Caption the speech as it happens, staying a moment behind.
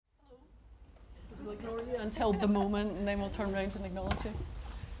until the moment, and then we'll turn around and acknowledge you.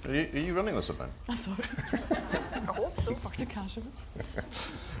 Are you running this event? I'm sorry. I hope so. Far too casual.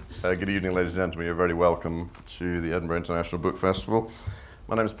 Good evening, ladies and gentlemen. You're very welcome to the Edinburgh International Book Festival.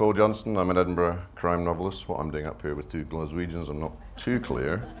 My name is Paul Johnston. I'm an Edinburgh crime novelist. What I'm doing up here with two Glaswegians, I'm not too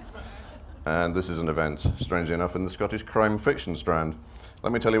clear. And this is an event, strangely enough, in the Scottish crime fiction strand.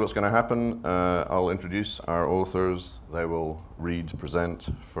 Let me tell you what's going to happen. I'll introduce our authors. They will read, present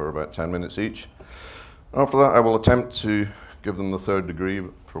for about 10 minutes each. After that, I will attempt to give them the third degree,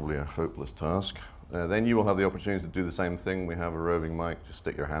 but probably a hopeless task. Then you will have the opportunity to do the same thing. We have a roving mic. Just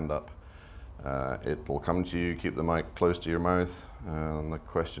stick your hand up. It will come to you. Keep the mic close to your mouth. And the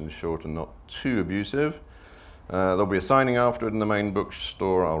question's short and not too abusive. There'll be a signing afterward in the main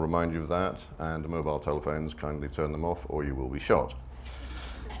bookstore. I'll remind you of that. And mobile telephones, kindly turn them off or you will be shot.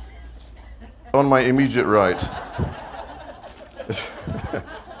 On my immediate right,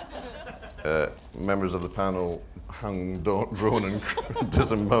 members of the panel hung, drawn and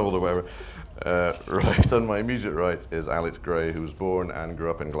disemboweled or whatever. Right on my immediate right is Alex Gray, who was born and grew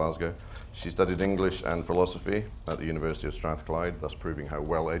up in Glasgow. She studied English and philosophy at the University of Strathclyde, thus proving how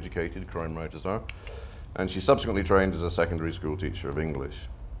well educated crime writers are. And she subsequently trained as a secondary school teacher of English.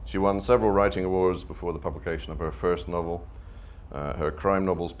 She won several writing awards before the publication of her first novel. Her crime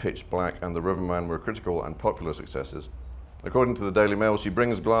novels Pitch Black and The Riverman were critical and popular successes. According to the Daily Mail, she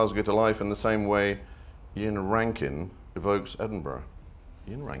brings Glasgow to life in the same way Ian Rankin evokes Edinburgh.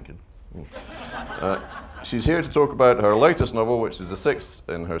 Ian Rankin. She's here to talk about her latest novel, which is the sixth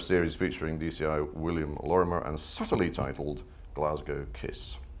in her series featuring DCI William Lorimer and subtly titled Glasgow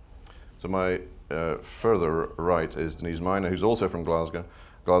Kiss. To my further right is Denise Minor, who's also from Glasgow.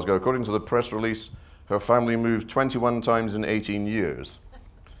 According to the press release, her family moved 21 times in 18 years.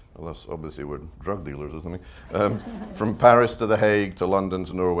 Well, that's obviously we're drug dealers or something. From Paris to The Hague to London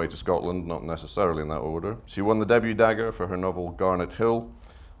to Norway to Scotland, not necessarily in that order. She won the debut dagger for her novel Garnet Hill.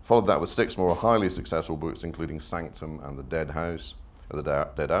 Followed that with 6 more highly successful books, including Sanctum and The Dead House, or The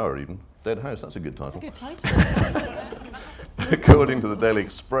Dead Hour even. Dead House, that's a good title. That's a good title. According to the Daily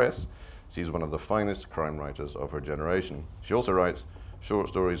Express, she's one of the finest crime writers of her generation. She also writes short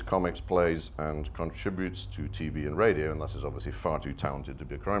stories, comics, plays, and contributes to TV and radio, and thus is obviously far too talented to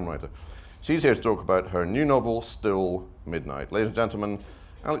be a crime writer. She's here to talk about her new novel, Still Midnight. Ladies and gentlemen,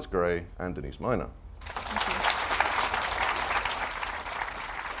 Alex Gray and Denise Minor.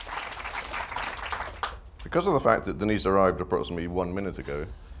 Because of the fact that Denise arrived approximately 1 minute ago,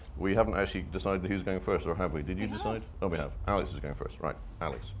 we haven't actually decided who's going first, or have we? Did you decide? Oh, we have. Alex is going first. Right.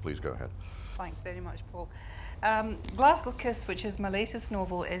 Alex, please go ahead. Thanks very much, Paul. Glasgow Kiss, which is my latest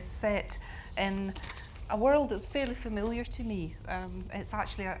novel, is set in a world that's fairly familiar to me. It's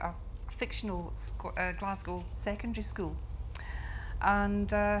actually a fictional Glasgow secondary school.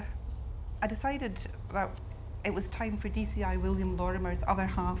 And I decided that it was time for DCI William Lorimer's other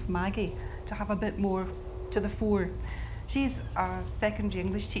half, Maggie, to have a bit more to the fore. She's a secondary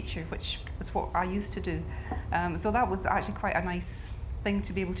English teacher, which is what I used to do. So that was actually quite a nice thing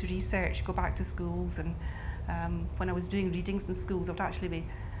to be able to research, go back to schools, and when I was doing readings in schools, I would actually be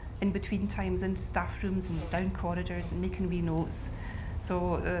in between times into staff rooms and down corridors and making wee notes.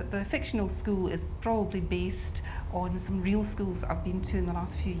 So the fictional school is probably based on some real schools that I've been to in the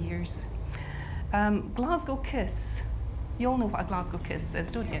last few years. Glasgow Kiss, you all know what a Glasgow Kiss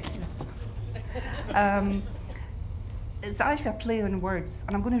is, don't you? It's actually a play on words,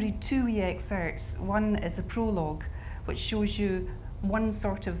 and I'm going to read 2 wee excerpts. One is a prologue, which shows you one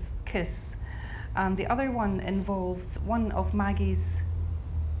sort of kiss, and the other one involves one of Maggie's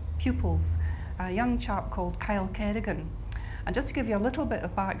pupils, a young chap called Kyle Kerrigan. And just to give you a little bit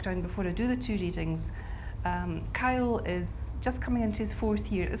of background before I do the 2 readings, Kyle is just coming into his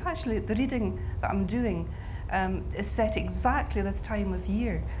 4th year. It's actually, the reading that I'm doing is set exactly this time of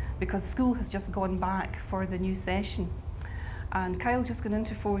year, because school has just gone back for the new session. And Kyle's just gone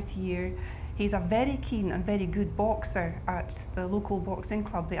into 4th year. He's a very keen and very good boxer at the local boxing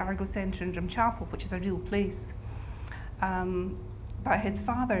club, the Argo Centre in Drumchapel, which is a real place. But his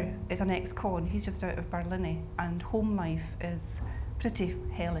father is an ex-con. He's just out of Barlinnie, and home life is pretty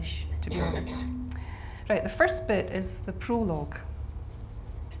hellish, to be honest. Right, the first bit is the prologue.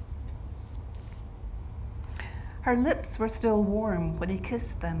 Her lips were still warm when he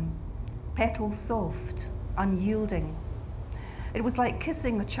kissed them, petals soft, unyielding. It was like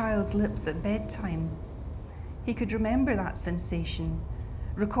kissing a child's lips at bedtime. He could remember that sensation,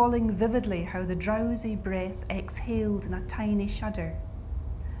 recalling vividly how the drowsy breath exhaled in a tiny shudder.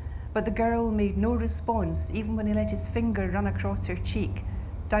 But the girl made no response, even when he let his finger run across her cheek,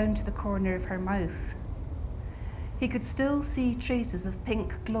 down to the corner of her mouth. He could still see traces of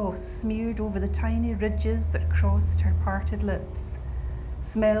pink gloss smeared over the tiny ridges that crossed her parted lips,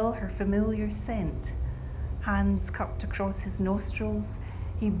 smell her familiar scent. Hands cupped across his nostrils,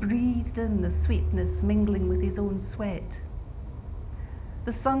 he breathed in the sweetness mingling with his own sweat.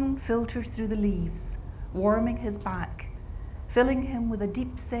 The sun filtered through the leaves, warming his back, filling him with a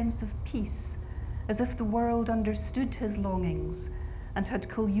deep sense of peace, as if the world understood his longings and had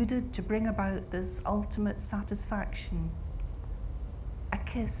colluded to bring about this ultimate satisfaction. A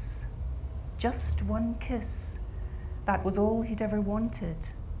kiss, just one kiss. That was all he'd ever wanted,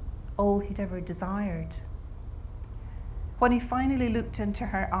 all he'd ever desired. When he finally looked into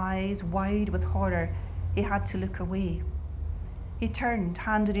her eyes, wide with horror, he had to look away. He turned,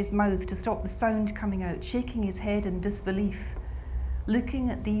 hand in his mouth to stop the sound coming out, shaking his head in disbelief. Looking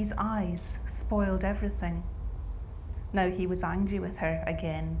at these eyes spoiled everything. Now he was angry with her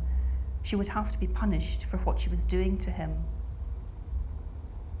again. She would have to be punished for what she was doing to him.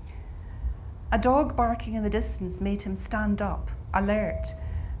 A dog barking in the distance made him stand up, alert,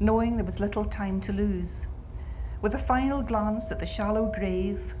 knowing there was little time to lose. With a final glance at the shallow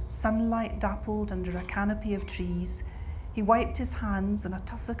grave, sunlight dappled under a canopy of trees, he wiped his hands on a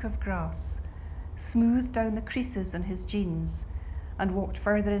tussock of grass, smoothed down the creases in his jeans, and walked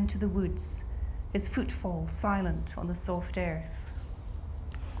further into the woods, his footfall silent on the soft earth.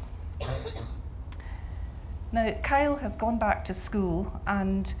 Now, Kyle has gone back to school,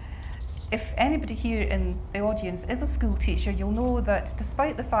 and if anybody here in the audience is a school teacher, you'll know that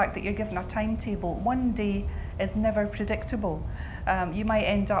despite the fact that you're given a timetable, one day is never predictable. You might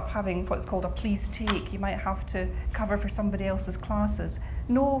end up having what's called a please take. You might have to cover for somebody else's classes.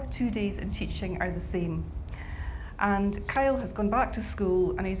 No 2 days in teaching are the same. And Kyle has gone back to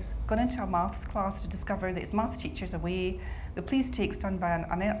school and he's gone into a maths class to discover that his maths teacher's away. The please take's done by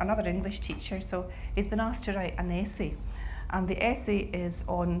another English teacher, so he's been asked to write an essay. And the essay is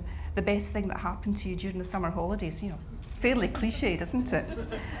on the best thing that happened to you during the summer holidays. You know, fairly cliched, isn't it?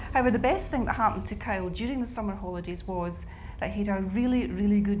 However, the best thing that happened to Kyle during the summer holidays was that he had a really,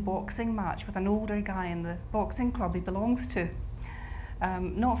 really good boxing match with an older guy in the boxing club he belongs to.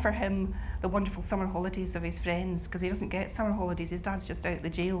 Not for him, the wonderful summer holidays of his friends, because he doesn't get summer holidays, his dad's just out of the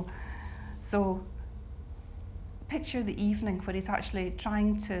jail. So picture the evening where he's actually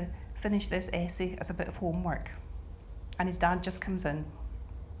trying to finish this essay as a bit of homework, and his dad just comes in.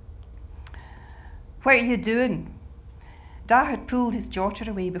 "What are you doing?" Dad had pulled his jotter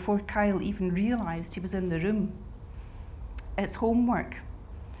away before Kyle even realised he was in the room. "It's homework.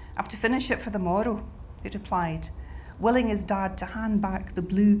 I have to finish it for the morrow," he replied, willing his dad to hand back the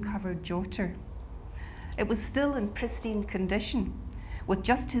blue-covered jotter. It was still in pristine condition, with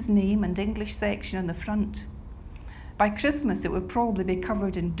just his name and English section in the front. By Christmas, it would probably be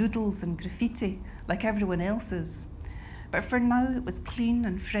covered in doodles and graffiti, like everyone else's. But for now, it was clean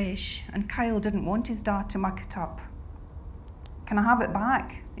and fresh, and Kyle didn't want his dad to muck it up. "Can I have it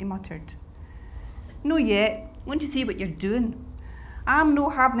back?" he muttered. "No yet. Want to see what you're doing. I'm no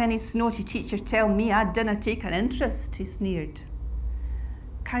having any snotty teacher tell me I dinna take an interest," he sneered.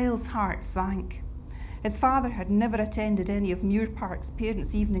 Kyle's heart sank. His father had never attended any of Muir Park's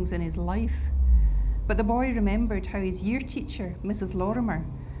parents' evenings in his life. But the boy remembered how his year teacher, Mrs. Lorimer,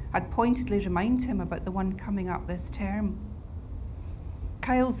 had pointedly reminded him about the one coming up this term.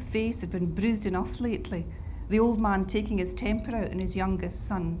 Kyle's face had been bruised enough lately, the old man taking his temper out on his youngest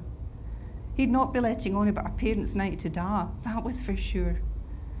son. He'd not be letting on about a parents' night to Da, that was for sure.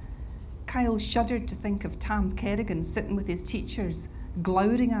 Kyle shuddered to think of Tam Kerrigan sitting with his teachers,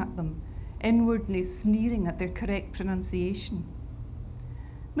 glowering at them, inwardly sneering at their correct pronunciation.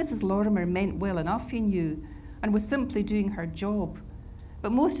 Mrs. Lorimer meant well enough, he knew, and was simply doing her job.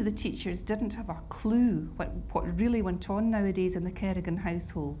 But most of the teachers didn't have a clue what really went on nowadays in the Kerrigan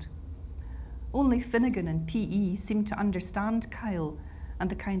household. Only Finnegan and PE seemed to understand Kyle and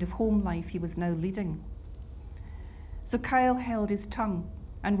the kind of home life he was now leading. So Kyle held his tongue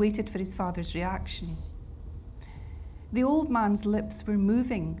and waited for his father's reaction. The old man's lips were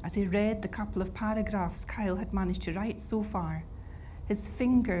moving as he read the couple of paragraphs Kyle had managed to write so far, his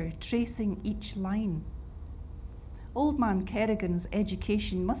finger tracing each line. Old man Kerrigan's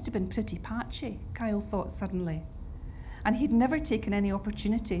education must have been pretty patchy, Kyle thought suddenly. And he'd never taken any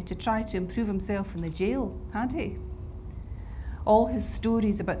opportunity to try to improve himself in the jail, had he? All his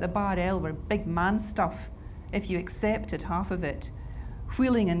stories about the Bar L were big man stuff, if you accepted half of it,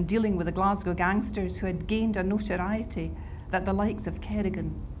 wheeling and dealing with the Glasgow gangsters who had gained a notoriety that the likes of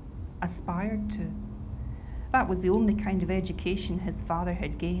Kerrigan aspired to. That was the only kind of education his father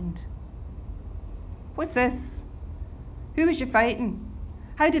had gained. "What's this? Who was you fighting?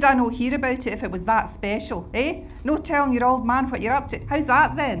 How did I not hear about it if it was that special, eh? No telling your old man what you're up to. How's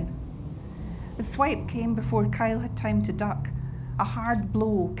that then? The swipe came before Kyle had time to duck, a hard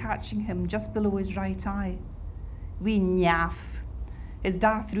blow catching him just below his right eye. Wee naff. His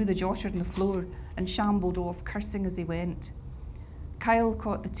da threw the jotter on the floor and shambled off, cursing as he went. Kyle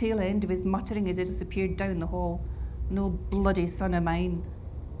caught the tail end of his muttering as he disappeared down the hall. No bloody son of mine.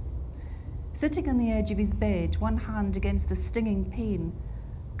 Sitting on the edge of his bed, one hand against the stinging pain,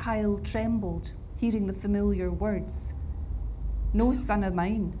 Kyle trembled, hearing the familiar words. No son of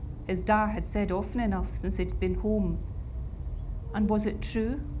mine, his da had said often enough since he'd been home. And was it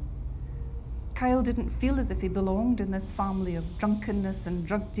true? Kyle didn't feel as if he belonged in this family of drunkenness and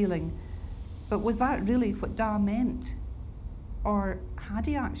drug dealing, but was that really what da meant? Or had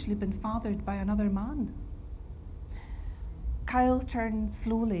he actually been fathered by another man? Kyle turned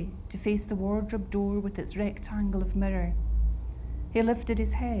slowly to face the wardrobe door with its rectangle of mirror. He lifted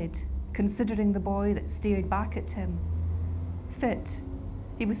his head, considering the boy that stared back at him. Fit.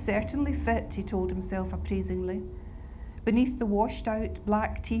 He was certainly fit, he told himself appraisingly. Beneath the washed-out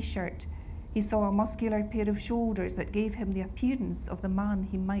black t-shirt, he saw a muscular pair of shoulders that gave him the appearance of the man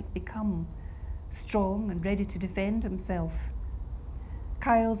he might become, strong and ready to defend himself.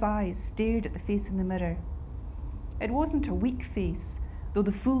 Kyle's eyes stared at the face in the mirror. It wasn't a weak face, though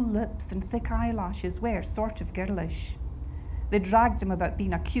the full lips and thick eyelashes were sort of girlish. They dragged him about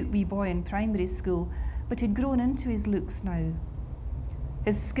being a cute wee boy in primary school, but he'd grown into his looks now.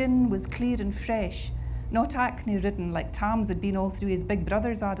 His skin was clear and fresh, not acne-ridden like Tam's had been all through his big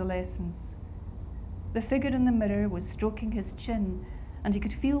brother's adolescence. The figure in the mirror was stroking his chin, and he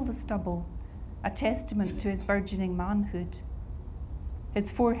could feel the stubble, a testament to his burgeoning manhood. His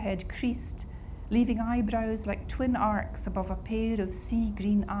forehead creased, leaving eyebrows like twin arcs above a pair of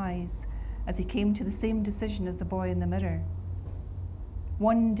sea-green eyes as he came to the same decision as the boy in the mirror.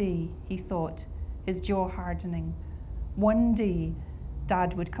 One day, he thought, his jaw hardening, one day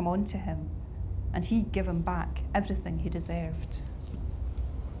Dad would come on to him, and he'd give him back everything he deserved.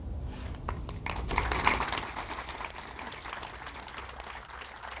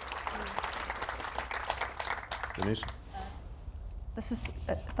 Denise? This is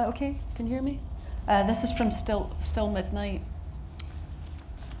that okay? Can you hear me? This is from Still Midnight.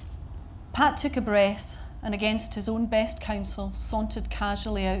 Pat took a breath and, against his own best counsel, sauntered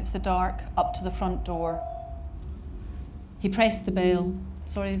casually out of the dark up to the front door. He pressed the bell.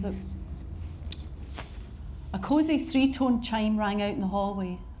 Sorry, is it? A cosy three-tone chime rang out in the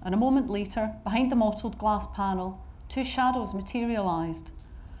hallway, and a moment later, behind the mottled glass panel, two shadows materialised.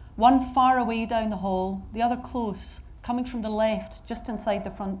 One far away down the hall, the other close, coming from the left, just inside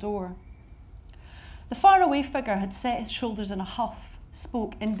the front door. The faraway figure had set his shoulders in a huff,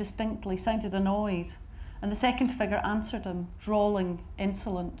 spoke indistinctly, sounded annoyed, and the second figure answered him, drawling,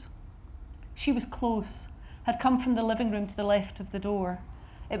 insolent. She was close, had come from the living room to the left of the door.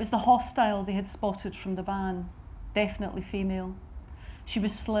 It was the hostile they had spotted from the van, definitely female. She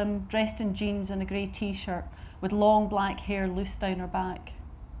was slim, dressed in jeans and a grey t-shirt, with long black hair loose down her back.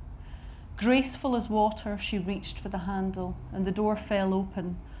 Graceful as water, she reached for the handle, and the door fell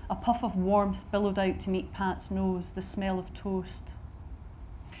open. A puff of warmth billowed out to meet Pat's nose, the smell of toast.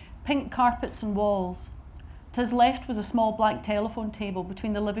 Pink carpets and walls. To his left was a small black telephone table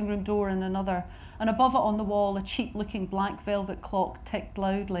between the living room door and another, and above it on the wall a cheap-looking black velvet clock ticked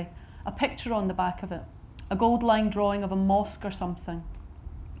loudly, a picture on the back of it, a gold-lined drawing of a mosque or something.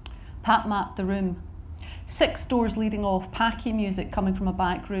 Pat mapped the room. 6 doors leading off, packy music coming from a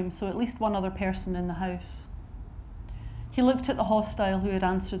back room, so at least one other person in the house. He looked at the hostile who had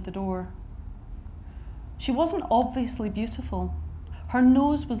answered the door. She wasn't obviously beautiful. Her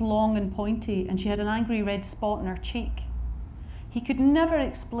nose was long and pointy, and she had an angry red spot on her cheek. He could never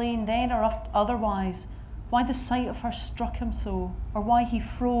explain then or otherwise why the sight of her struck him so, or why he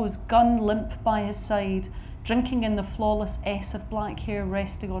froze, gun limp by his side, drinking in the flawless S of black hair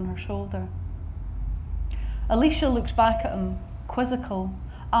resting on her shoulder. Alicia looked back at him, quizzical,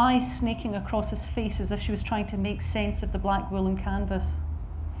 eyes snaking across his face as if she was trying to make sense of the black woolen canvas.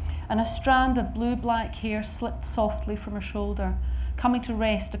 And a strand of blue-black hair slipped softly from her shoulder, coming to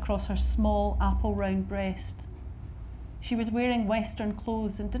rest across her small, apple-round breast. She was wearing Western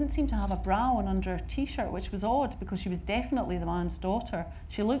clothes and didn't seem to have a bra on under her t-shirt, which was odd because she was definitely the man's daughter.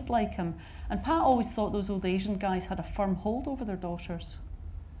 She looked like him, and Pat always thought those old Asian guys had a firm hold over their daughters.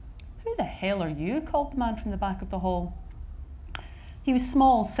 "Who the hell are you?" called the man from the back of the hall. He was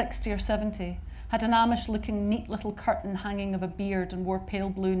small, 60 or 70, had an Amish-looking neat little curtain hanging of a beard and wore pale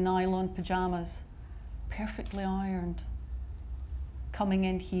blue nylon pyjamas, perfectly ironed. Coming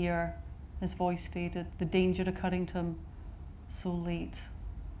in here, his voice faded, the danger occurring to him. So late.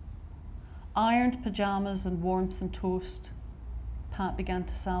 Ironed pyjamas and warmth and toast. Pat began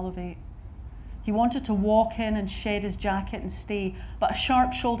to salivate. He wanted to walk in and shed his jacket and stay, but a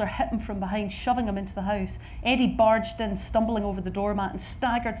sharp shoulder hit him from behind, shoving him into the house. Eddie barged in, stumbling over the doormat, and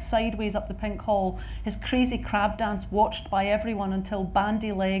staggered sideways up the pink hall, his crazy crab dance watched by everyone until,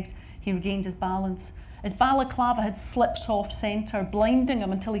 bandy-legged, he regained his balance. His balaclava had slipped off centre, blinding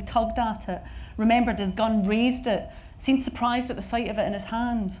him until he tugged at it, remembered his gun, raised it, seemed surprised at the sight of it in his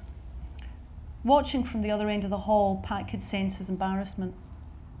hand. Watching from the other end of the hall, Pat could sense his embarrassment.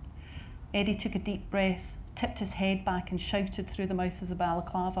 Eddie took a deep breath, tipped his head back and shouted through the mouth of the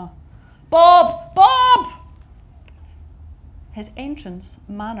balaclava, "Bob! Bob!" His entrance,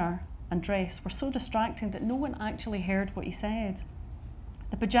 manner and dress were so distracting that no one actually heard what he said.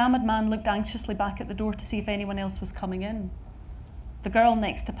 The pyjamaed man looked anxiously back at the door to see if anyone else was coming in. The girl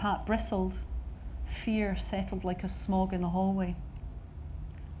next to Pat bristled. Fear settled like a smog in the hallway.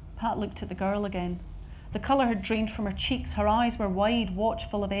 Pat looked at the girl again. The colour had drained from her cheeks, her eyes were wide,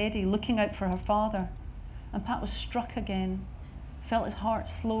 watchful of Eddie, looking out for her father. And Pat was struck again, felt his heart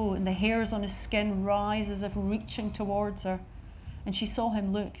slow and the hairs on his skin rise as if reaching towards her. And she saw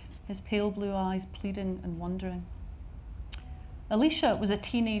him look, his pale blue eyes pleading and wondering. Alicia was a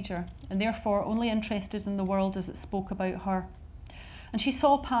teenager and therefore only interested in the world as it spoke about her. And she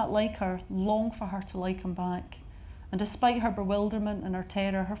saw Pat like her, long for her to like him back. And despite her bewilderment and her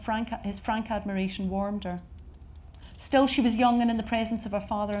terror, his frank admiration warmed her. Still, she was young and in the presence of her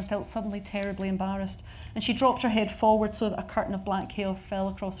father and felt suddenly terribly embarrassed, and she dropped her head forward so that a curtain of black hair fell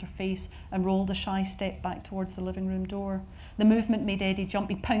across her face and rolled a shy step back towards the living room door. The movement made Eddie jump.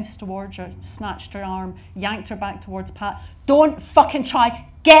 He pounced towards her, snatched her arm, yanked her back towards Pat. "Don't fucking try!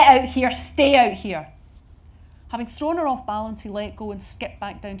 Get out here! Stay out here!" Having thrown her off balance, he let go and skipped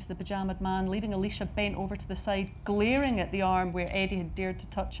back down to the pyjamaed man, leaving Alicia bent over to the side, glaring at the arm where Eddie had dared to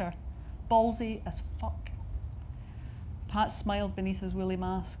touch her. Ballsy as fuck. Pat smiled beneath his woolly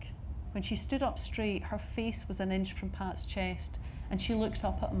mask. When she stood up straight, her face was an inch from Pat's chest, and she looked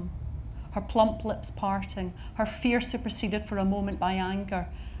up at him, her plump lips parting, her fear superseded for a moment by anger.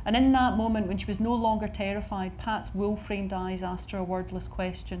 And in that moment, when she was no longer terrified, Pat's wool-framed eyes asked her a wordless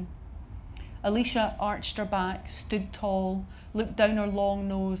question. Alicia arched her back, stood tall, looked down her long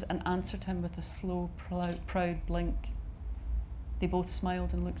nose and answered him with a slow, proud blink. They both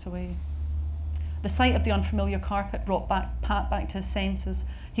smiled and looked away. The sight of the unfamiliar carpet brought Pat back to his senses.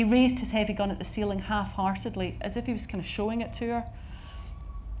 He raised his heavy gun at the ceiling half-heartedly, as if he was kind of showing it to her.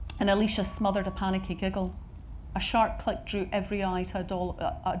 And Alicia smothered a panicky giggle. A sharp click drew every eye to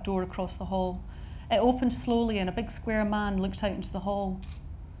a door across the hall. It opened slowly and a big square man looked out into the hall.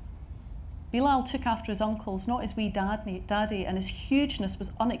 Bilal took after his uncles, not his wee daddy, and his hugeness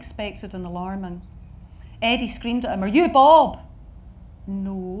was unexpected and alarming. Eddie screamed at him, "Are you Bob?"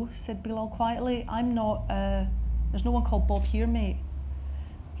 "No," said Bilal quietly. "I'm not, there's no one called Bob here, mate."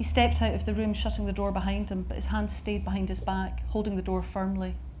 He stepped out of the room, shutting the door behind him, but his hand stayed behind his back, holding the door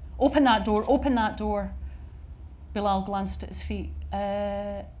firmly. Open that door, open that door." Bilal glanced at his feet.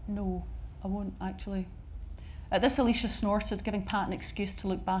 No, I won't, actually." At this, Alicia snorted, giving Pat an excuse to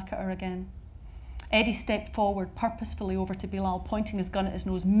look back at her again. Eddie stepped forward, purposefully over to Bilal, pointing his gun at his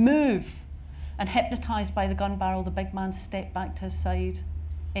nose. "Move!" And hypnotised by the gun barrel, the big man stepped back to his side.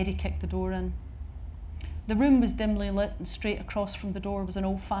 Eddie kicked the door in. The room was dimly lit, and straight across from the door was an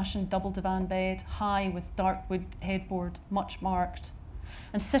old-fashioned double divan bed, high with dark wood headboard, much marked.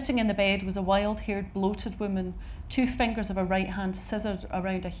 And sitting in the bed was a wild-haired, bloated woman, 2 fingers of her right hand scissored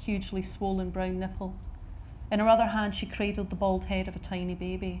around a hugely swollen brown nipple. In her other hand, she cradled the bald head of a tiny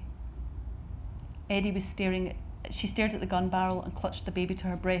baby. Eddie was staring. She stared at the gun barrel and clutched the baby to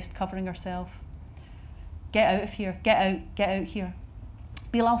her breast, covering herself. "Get out of here, get out here."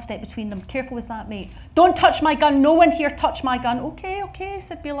 Bilal stepped between them. "Careful with that, mate." "Don't touch my gun, no one here touch my gun." Okay,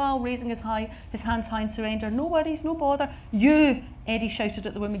 said Bilal, raising his hands high in surrender. "No worries, no bother." "You," Eddie shouted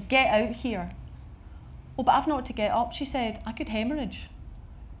at the woman, "get out here." "Oh, but I've not to get up," she said. "I could hemorrhage."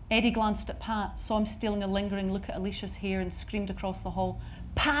 Eddie glanced at Pat, saw him stealing a lingering look at Alicia's hair and screamed across the hall,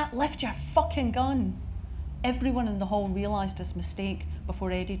 "Pat, lift your fucking gun." Everyone in the hall realised his mistake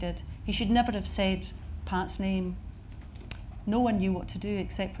before Eddie did. He should never have said Pat's name. No one knew what to do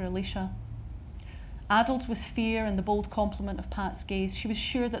except for Alicia. Addled with fear and the bold compliment of Pat's gaze, she was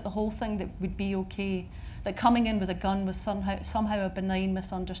sure that the whole thing would be okay, that coming in with a gun was somehow a benign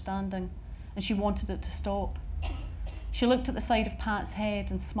misunderstanding, and she wanted it to stop. She looked at the side of Pat's head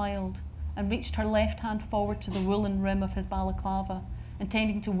and smiled, and reached her left hand forward to the woolen rim of his balaclava,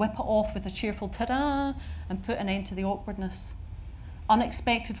 intending to whip it off with a cheerful ta-da and put an end to the awkwardness.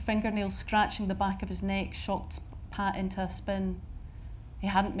 Unexpected fingernails scratching the back of his neck shocked Pat into a spin. he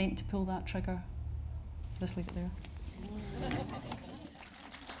hadn't meant to pull that trigger. Just leave it there.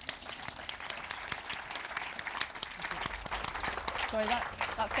 Sorry,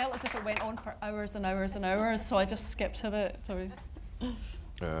 that felt as if it went on for hours and hours and hours, so I just skipped a bit. Sorry.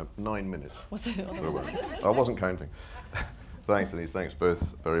 9 minutes. Was it? I wasn't counting. Thanks, Denise. Thanks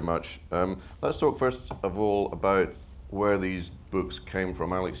both very much. Let's talk first of all about where these books came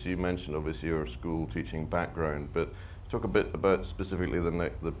from. Alex, you mentioned obviously your school teaching background, but talk a bit about specifically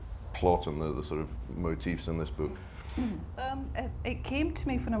the plot and the sort of motifs in this book. It came to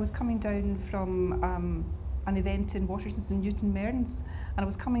me when I was coming down from an event in Waterston and Newton Mearns, and I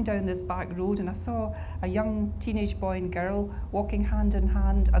was coming down this back road and I saw a young teenage boy and girl walking hand in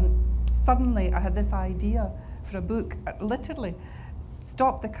hand, and suddenly I had this idea for a book. I literally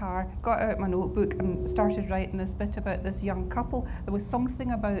stopped the car, got out my notebook and started writing this bit about this young couple. There was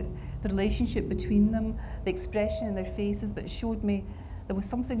something about the relationship between them, the expression in their faces that showed me there was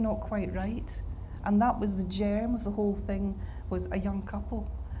something not quite right, and that was the germ of the whole thing, was a young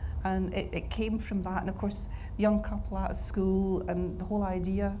couple. And it came from that, and of course the young couple out of school, and the whole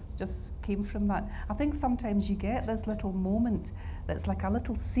idea just came from that. I think sometimes you get this little moment that's like a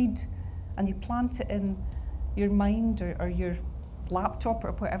little seed, and you plant it in your mind or your laptop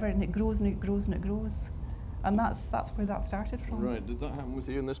or whatever, and it grows and it grows and it grows. And that's where that started from. Right, did that happen with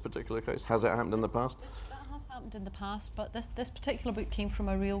you in this particular case? Has it happened in the past? That has happened in the past, but this particular book came from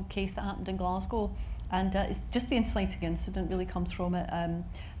a real case that happened in Glasgow, and it's just the inciting incident really comes from it.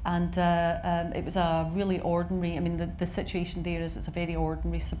 It was a really ordinary, I mean the situation there is it's a very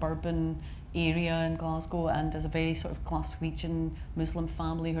ordinary suburban area in Glasgow, and there's a very sort of Glaswegian Muslim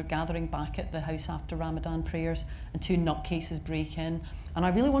family who are gathering back at the house after Ramadan prayers, and two nutcases break in. And I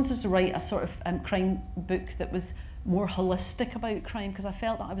really wanted to write a sort of crime book that was more holistic about crime, because I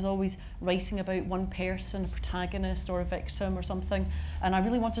felt that I was always writing about one person, a protagonist or a victim or something, and I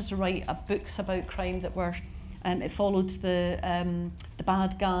really wanted to write books about crime that were it followed the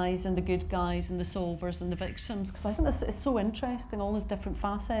bad guys and the good guys and the solvers and the victims, because I think this is so interesting, all those different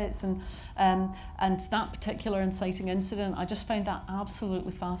facets, and that particular inciting incident, I just found that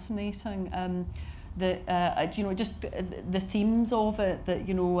absolutely fascinating. Just the themes of it. That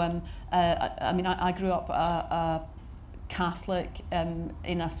I mean, I grew up a Catholic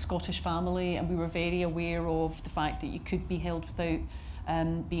in a Scottish family, and we were very aware of the fact that you could be held without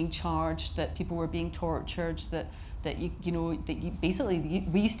being charged, that people were being tortured, that you basically,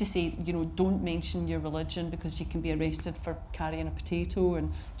 we used to say, don't mention your religion because you can be arrested for carrying a potato,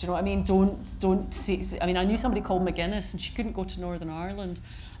 and do you know what I mean? Don't say. I mean, I knew somebody called McGuinness, and she couldn't go to Northern Ireland,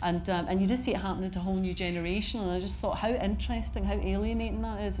 and you just see it happening to a whole new generation, and I just thought how interesting, how alienating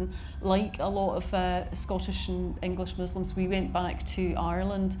that is. And like a lot of Scottish and English Muslims, we went back to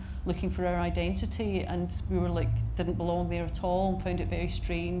Ireland looking for our identity, and we were like, didn't belong there at all, and found it very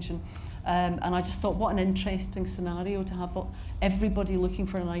strange. And I just thought, what an interesting scenario to have everybody looking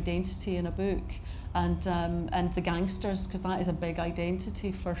for an identity in a book, and the gangsters, because that is a big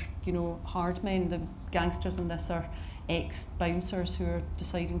identity for hard men. The gangsters in this are ex-bouncers who are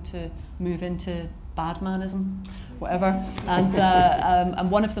deciding to move into badmanism, whatever,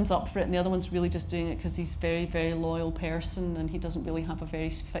 and one of them's up for it, and the other one's really just doing it because he's a very, very loyal person, and he doesn't really have a very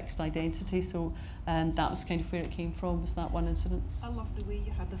fixed identity. So that was kind of where it came from, was that one incident. I love the way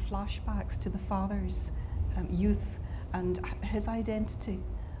you had the flashbacks to the father's youth and his identity.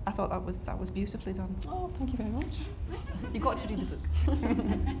 I thought that was beautifully done. Oh, thank you very much. You've got to read the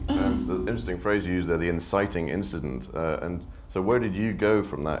book. The interesting phrase you used there, the inciting incident, and so where did you go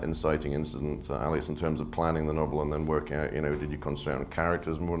from that inciting incident, Alex, in terms of planning the novel and then working out, did you concentrate on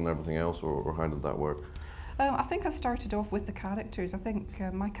characters more than everything else, or how did that work? I think I started off with the characters. I think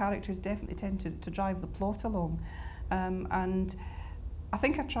my characters definitely tend to drive the plot along, and I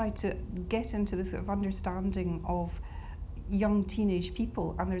think I tried to get into the sort of understanding of young teenage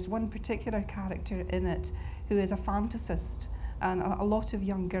people, and there's one particular character in it who is a fantasist, and a lot of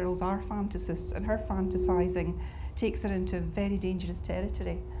young girls are fantasists, and her fantasizing takes her into very dangerous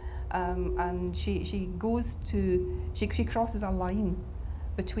territory, and she crosses a line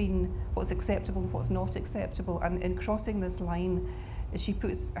between what's acceptable and what's not acceptable, and in crossing this line she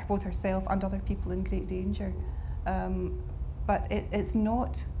puts both herself and other people in great danger, but it's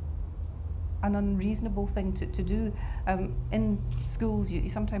not an unreasonable thing to do. In schools you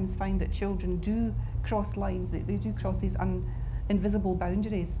sometimes find that children do cross lines, they do cross these invisible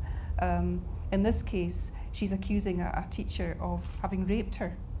boundaries. In this case, she's accusing a teacher of having raped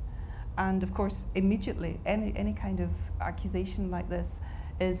her, and of course immediately any kind of accusation like this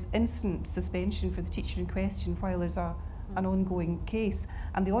is instant suspension for the teacher in question while there's an ongoing case,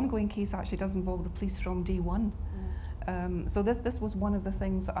 and the ongoing case actually does involve the police from day one. So this was one of the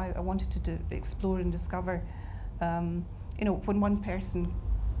things that I wanted to explore and discover. You know, when one person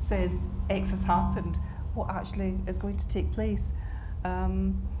says X has happened, what actually is going to take place?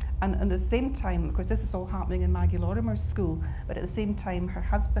 And at the same time, of course, this is all happening in Maggie Lorimer's school, but at the same time, her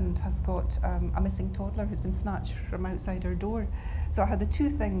husband has got a missing toddler who's been snatched from outside her door. So I had the two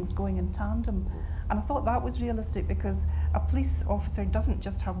things going in tandem. And I thought that was realistic because a police officer doesn't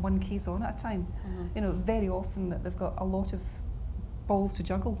just have one case on at a time. Mm-hmm. You know, very often that they've got a lot of balls to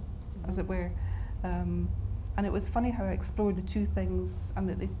juggle, mm-hmm. as it were. And it was funny how I explored the two things and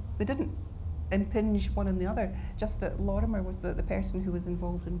that they didn't impinge one on the other, just that Lorimer was the person who was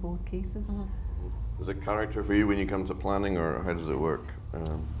involved in both cases. Mm-hmm. Is it character for you when you come to planning, or how does it work?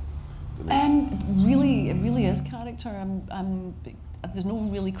 Really, it really is character. There's no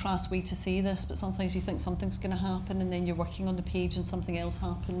really crass way to say this, but sometimes you think something's going to happen and then you're working on the page and something else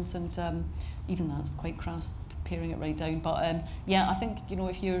happens, and even that's quite crass, paring it right down. But yeah, I think, you know,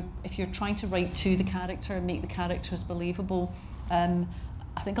 if you're trying to write to the character and make the characters believable,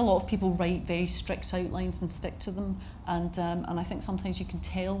 I think a lot of people write very strict outlines and stick to them, and I think sometimes you can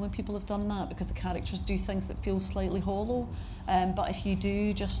tell when people have done that because the characters do things that feel slightly hollow. But if you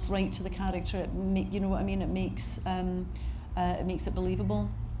do just write to the character, you know what I mean, it makes it believable.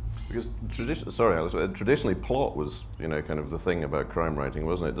 Because traditionally plot was, you know, kind of the thing about crime writing,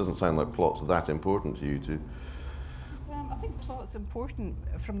 wasn't it? It doesn't sound like plot's that important to you two. I think plot's important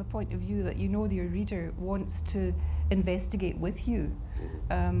from the point of view that you know that your reader wants to investigate with you.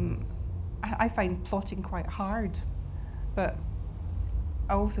 I find plotting quite hard, but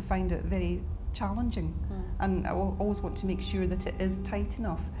I also find it very challenging, and I always want to make sure that it is tight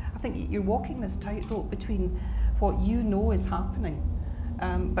enough. I think you're walking this tightrope between what you know is happening,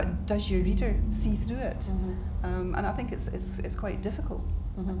 but does your reader see through it? Mm-hmm. And I think it's quite difficult.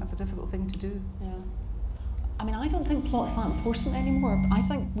 Mm-hmm. That's a difficult thing to do. Yeah. I mean, I don't think plot's that important anymore. I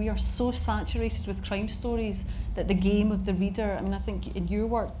think we are so saturated with crime stories that the game of the reader, I mean, I think in your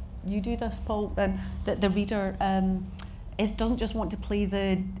work, you do this, Paul, that the reader doesn't just want to play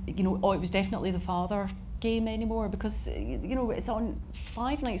the, you know, oh, it was definitely the father game anymore, because, you know, it's on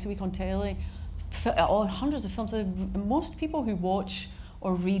 5 nights a week on telly, on hundreds of films. Most people who watch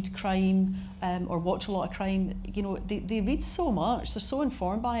or read crime or watch a lot of crime, you know, they read so much, they're so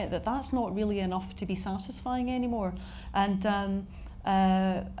informed by it that that's not really enough to be satisfying anymore. And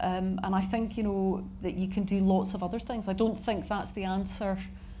I think, you know, that you can do lots of other things. I don't think that's the answer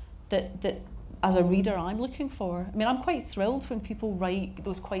that as a reader I'm looking for. I mean, I'm quite thrilled when people write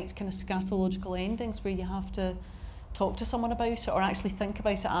those quite kind of scatological endings where you have to talk to someone about it or actually think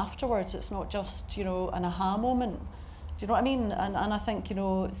about it afterwards. It's not just, you know, an aha moment. Do you know what I mean? And I think, you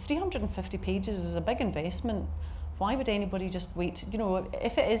know, 350 pages is a big investment. Why would anybody just wait? You know,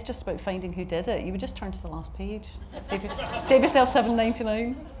 if it is just about finding who did it, you would just turn to the last page. Save yourself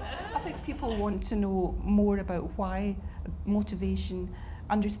 $7.99. I think people want to know more about why, motivation,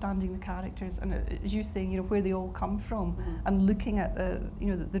 understanding the characters, and as you saying, you know, where they all come from, and looking at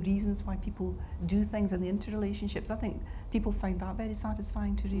the reasons why people do things and the interrelationships. I think people find that very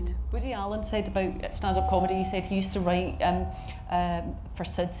satisfying to read. Woody Allen said about stand-up comedy, he said he used to write for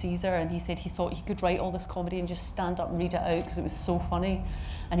Sid Caesar, and he said he thought he could write all this comedy and just stand up and read it out because it was so funny.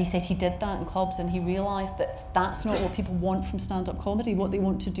 And he said he did that in clubs, and he realised that that's not what people want from stand-up comedy. What they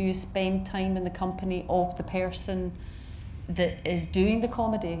want to do is spend time in the company of the person that is doing the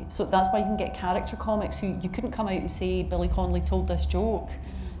comedy. So that's why you can get character comics who you couldn't come out and say Billy Connolly told this joke,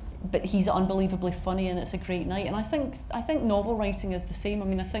 but he's unbelievably funny and it's a great night. And I think novel writing is the same. I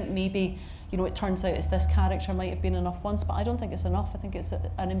mean, I think maybe, you know, it turns out this character might have been enough once, but I don't think it's enough. I think it's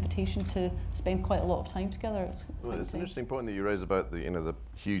an invitation to spend quite a lot of time together. It's an interesting point that you raise about the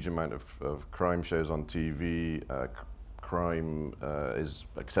huge amount of crime shows on TV. Crime is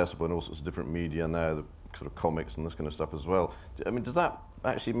accessible in all sorts of different media now. The sort of comics and this kind of stuff as well. I mean, does that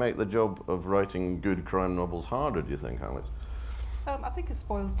actually make the job of writing good crime novels harder, do you think, Alex? I think it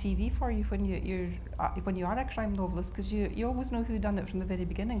spoils TV for you when you are a crime novelist, because you always know who done it from the very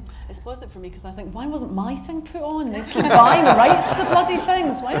beginning. It spoils it for me because I think, why wasn't my thing put on? They keep buying the rights to the bloody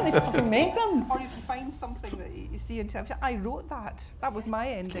things. Why don't they fucking make them? Or if you find something that you see in television, I wrote that. That was my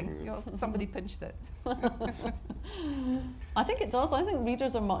ending. You know, somebody pinched it. I think it does. I think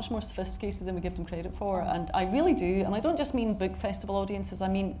readers are much more sophisticated than we give them credit for, and I really do. And I don't just mean book festival audiences. I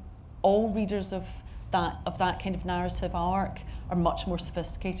mean all readers of that kind of narrative arc are much more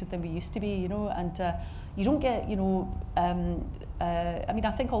sophisticated than we used to be, you know, and you don't get, you know, I mean,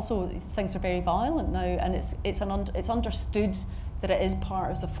 I think also things are very violent now, and it's understood that it is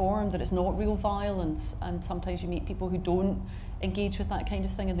part of the form, that it's not real violence. And sometimes you meet people who don't engage with that kind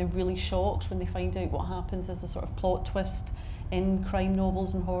of thing, and they're really shocked when they find out what happens as a sort of plot twist in crime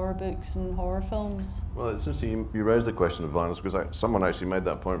novels and horror books and horror films. Well, it's interesting you raised the question of violence, because someone actually made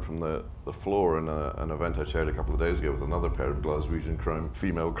that point from the floor in an event I shared a couple of days ago with another pair of Glaswegian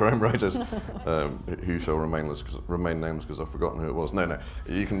female crime writers, who shall remain nameless because I've forgotten who it was. No,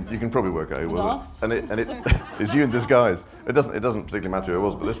 you can probably work out who it was. Us. And it's you in disguise. It doesn't particularly matter who it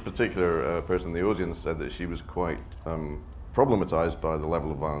was, but this particular person in the audience said that she was quite problematized by the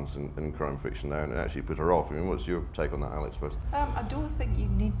level of violence in crime fiction now, and it actually put her off. I mean, what's your take on that, Alex, first? I don't think you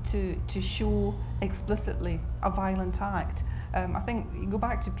need to show explicitly a violent act. I think you go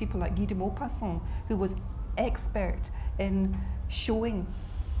back to people like Guy de Maupassant, who was expert in showing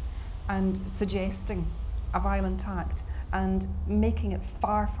and suggesting a violent act and making it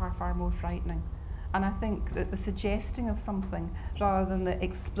far, far, far more frightening. And I think that the suggesting of something rather than the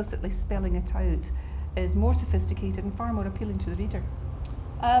explicitly spelling it out is more sophisticated and far more appealing to the reader.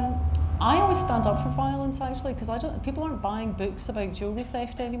 I always stand up for violence, actually, because people aren't buying books about jewellery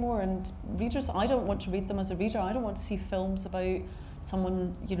theft anymore, and readers, I don't want to read them as a reader. I don't want to see films about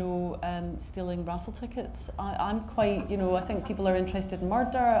someone, stealing raffle tickets. I'm quite, I think people are interested in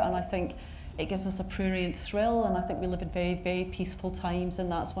murder, and I think it gives us a prurient thrill, and I think we live in very, very peaceful times, and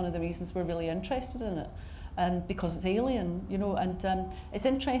that's one of the reasons we're really interested in it. Because it's alien, and it's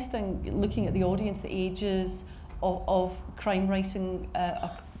interesting looking at the audience, the ages of crime writing,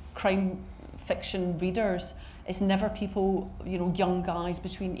 crime fiction readers. It's never people, young guys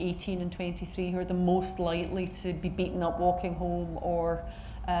between 18 and 23 who are the most likely to be beaten up walking home, or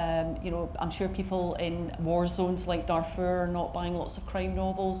I'm sure people in war zones like Darfur are not buying lots of crime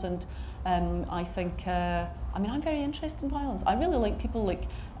novels, and I think, I'm very interested in violence. I really like people like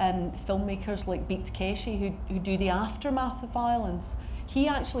filmmakers like Beat Takeshi who do the aftermath of violence. He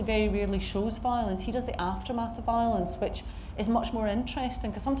actually very rarely shows violence. He does the aftermath of violence, which is much more interesting,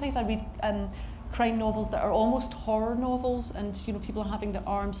 because sometimes I read crime novels that are almost horror novels, and people are having their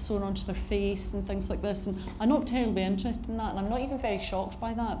arms sewn onto their face and things like this, and I'm not terribly interested in that, and I'm not even very shocked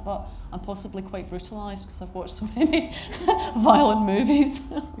by that, but I'm possibly quite brutalised because I've watched so many violent movies.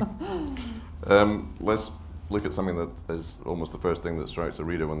 Let's look at something that is almost the first thing that strikes a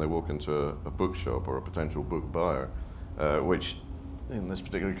reader when they walk into a bookshop or a potential book buyer, which in this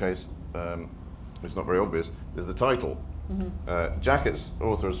particular case is not very obvious, is the title. Jackets,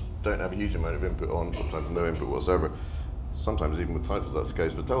 authors don't have a huge amount of input on, sometimes no input whatsoever. Sometimes even with titles that's the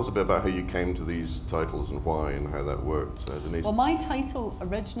case, but tell us a bit about how you came to these titles and why and how that worked, Denise. Well, my title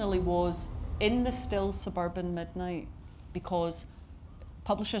originally was In the Still Suburban Midnight, because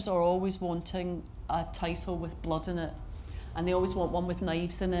publishers are always wanting a title with blood in it, and they always want one with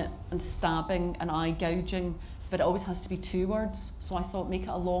knives in it and stabbing and eye gouging, but it always has to be 2 words. So I thought, make it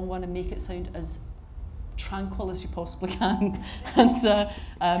a long one and make it sound as tranquil as you possibly can.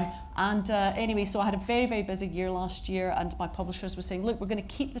 Anyway, so I had a very, very busy year last year, and my publishers were saying, look, we're going to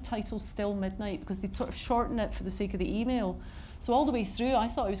keep the title Still Midnight, because they'd sort of shorten it for the sake of the email. So all the way through, I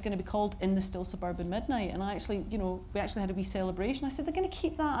thought it was going to be called In the Still Suburban Midnight, and I actually, we actually had a wee celebration. I said, they're going to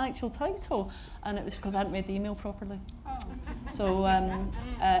keep that actual title, and it was because I hadn't read the email properly. Oh. So,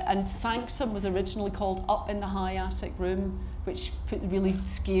 and Sanctum was originally called Up in the High Attic Room, which really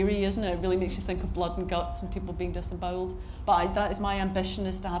scary, isn't it? It really makes you think of blood and guts and people being disemboweled. But that is my ambition,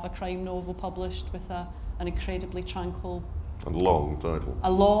 is to have a crime novel published with an incredibly tranquil and long title.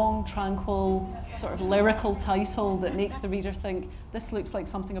 A long, tranquil, sort of lyrical title that makes the reader think, this looks like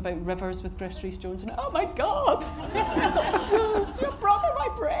something about rivers with Griff Rhys-Jones, and oh my God, you've broken my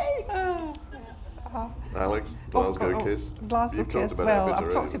brain. Alex, Glasgow Kiss. Glasgow Kiss, well, I've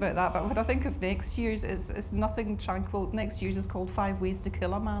talked about that, but when I think of next year's, it's nothing tranquil. Next year's is called 5 Ways to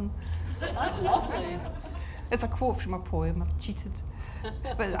Kill a Man. That's lovely. It's a quote from a poem, I've cheated.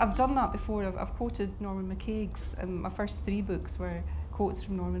 But I've done that before. I've quoted Norman McCaig's, and my first 3 books were quotes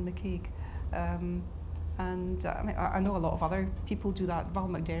from Norman McCaig. I know a lot of other people do that. Val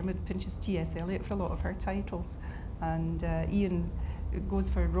McDermid pinches T.S. Eliot for a lot of her titles, and Ian goes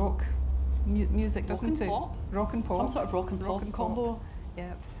for rock music, doesn't he? Rock and pop. Some sort of rock and pop combo.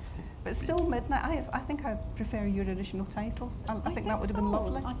 Yeah. But Still Midnight, I think I prefer your original title. I think that would have been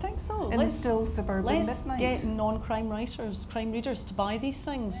lovely. I think so. In the Still Suburban Let's Midnight. get non-crime writers, crime readers to buy these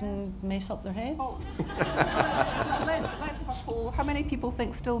things and mess up their heads. Oh. let's have a poll. How many people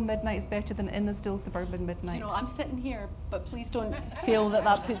think still midnight's better than in the still suburban midnight? You know, I'm sitting here, but please don't feel that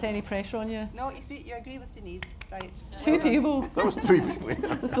that puts any pressure on you. No, you see, you agree with Denise, right? Two people. That was 3 people.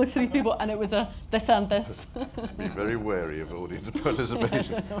 There's like 3 people, and it was a this and this. Be very wary of audience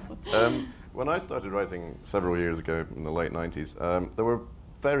participation. When I started writing several years ago in the late 90s, there were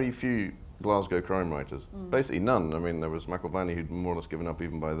very few Glasgow crime writers. Basically none. I mean, there was McIlvanney who'd more or less given up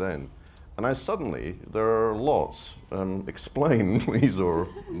even by then. And now suddenly there are lots. Explain, please, or...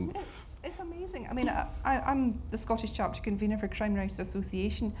 It's amazing. I mean, I'm the Scottish chapter convener for Crime Writers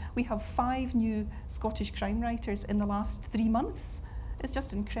Association. We have 5 new Scottish crime writers in the last 3 months. It's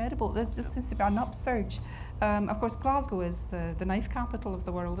just incredible. There just seems to be an upsurge. Of course, Glasgow is the knife capital of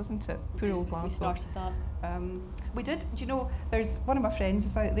the world, isn't it? Poor old Glasgow. We started that. We did. Do you know, there's one of my friends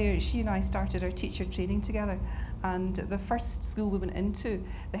is out there, she and I started our teacher training together, and the first school we went into,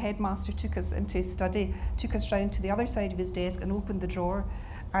 the headmaster took us into his study, took us round to the other side of his desk and opened the drawer,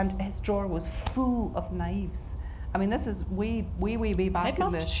 and his drawer was full of knives. I mean, this is way back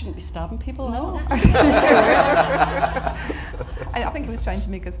Headmasters shouldn't be stabbing people. No. I think he was trying to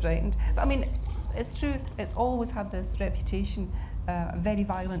make us frightened. But I mean, it's true, it's always had this reputation, a very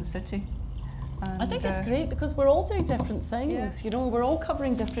violent city. And I think it's great because we're all doing different things. Yeah. You know, we're all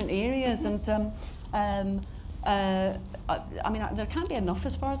covering different areas, and I mean, there can't be enough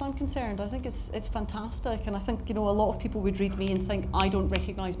as far as I'm concerned. I think it's fantastic, and I think, you know, a lot of people would read me and think I don't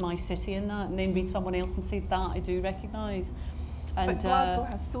recognise my city in that, and then read someone else and say that I do recognise. But Glasgow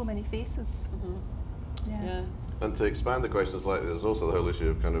has so many faces. Yeah. And to expand the question slightly, there's also the whole issue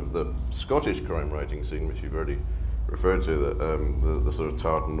of kind of the Scottish crime writing scene, which you've already referred to, that the sort of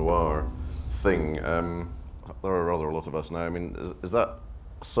tarte noir thing. There are rather a lot of us now. I mean, is that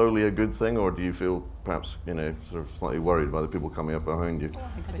solely a good thing, or do you feel perhaps, you know, sort of slightly worried by the people coming up behind you?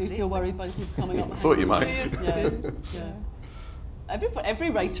 I do feel worried by the people coming up behind Thought you me. might. Yeah. Every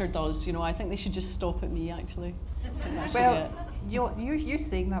writer does, you know. I think they should just stop at me, actually. Well, you're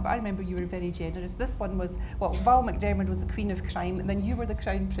saying that, but I remember you were very generous. This one was, well, Val McDermott was the queen of crime, and then you were the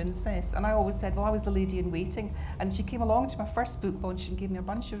crown princess. And I always said, well, I was the lady in waiting. And she came along to my first book launch and gave me a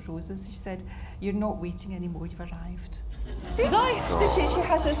bunch of roses. She said, you're not waiting anymore, you've arrived. See? Did I? So she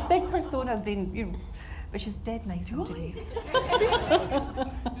has this big persona as being, you know, but she's dead nice underneath.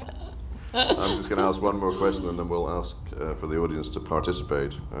 I'm just going to ask one more question, and then we'll ask for the audience to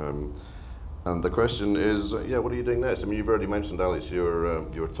participate. And the question is, what are you doing next? I mean, you've already mentioned, Alice,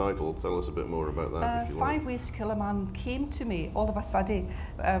 your title. Tell us a bit more about that, if you want. 5 Ways to Kill a Man came to me all of a sudden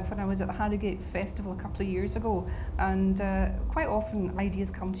when I was at the Harrogate Festival a couple of years ago. And quite often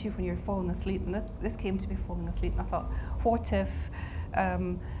ideas come to you when you're falling asleep. And this came to me falling asleep. And I thought, what if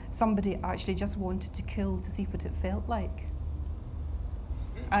somebody actually just wanted to kill to see what it felt like?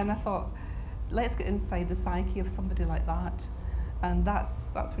 And I thought, let's get inside the psyche of somebody like that. And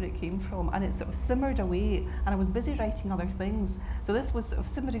that's where it came from. And it sort of simmered away, and I was busy writing other things. So this was sort of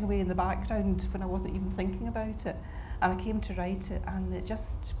simmering away in the background when I wasn't even thinking about it. And I came to write it, and it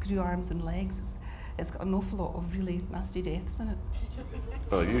just grew arms and legs. It's got an awful lot of really nasty deaths in it.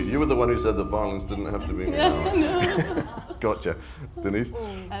 Oh, you were the one who said that violence didn't have to be. Gotcha. Denise?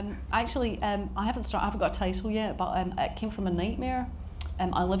 Actually, I haven't got a title yet, but it came from a nightmare.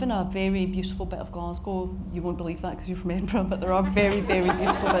 I live in a very beautiful bit of Glasgow. You won't believe that because you're from Edinburgh, but there are very, very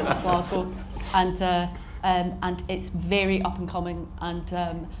beautiful bits of Glasgow, and it's very up and coming.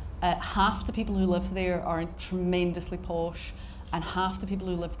 And half the people who live there are tremendously posh, and half the people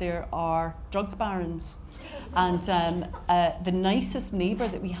who live there are drugs barons. And the nicest neighbour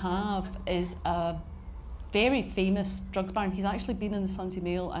that we have is a very famous drugs baron. He's actually been in the Sunday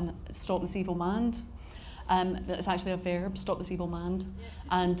Mail and Stop This Evil Man. It's actually a verb, stop this evil man.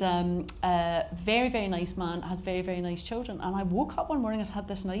 And very, very nice man, has very, very nice children. And I woke up one morning and had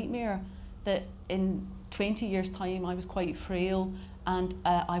this nightmare that in 20 years' time I was quite frail, and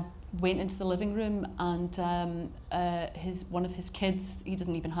I went into the living room, and one of his kids, he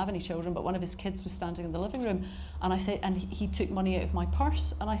doesn't even have any children, but one of his kids was standing in the living room, and I said, and he took money out of my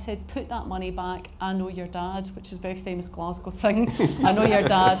purse, and I said, put that money back, I know your dad, which is a very famous Glasgow thing. I know your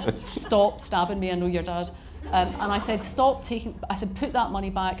dad, stop stabbing me, I know your dad. And I said, put that money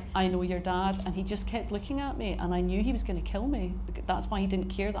back, I know your dad. And he just kept looking at me, and I knew he was going to kill me. That's why he didn't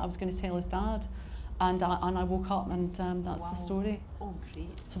care that I was going to tell his dad. And I woke up, and that's the story. Oh,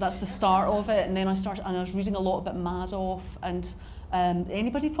 great. So that's the start of it. And then I was reading a lot about Madoff, and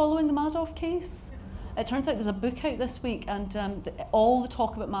anybody following the Madoff case? it turns out there's a book out this week, and all the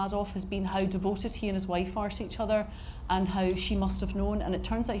talk about Madoff has been how devoted he and his wife are to each other, and how she must have known. And it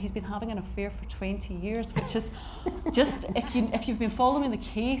turns out he's been having an affair for 20 years, which is just, if you've been following the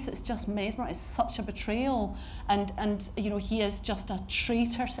case, it's just mesmerising. It's such a betrayal, and you know, he is just a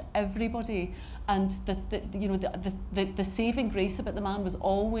traitor to everybody. And the saving grace about the man was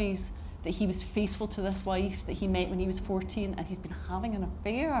always that he was faithful to this wife that he met when he was 14, and he's been having an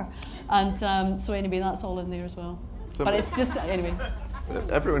affair. And so anyway, that's all in there as well. But it's just, anyway.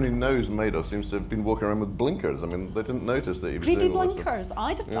 Everyone who knows Madoff seems to have been walking around with blinkers. I mean, they didn't notice that he was Greedy doing all this blinkers.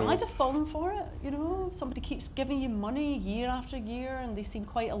 I'd have fallen for it, you know. Somebody keeps giving you money year after year, and they seem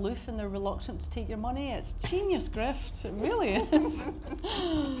quite aloof and they're reluctant to take your money. It's genius grift, it really is.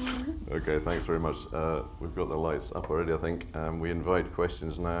 Okay, thanks very much. We've got the lights up already, I think. We invite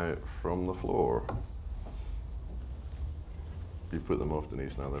questions now from the floor. You've put them off,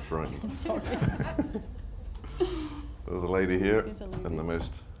 Denise, now they're frightened. I'm sorry. There's a lady here, There's a lady. and the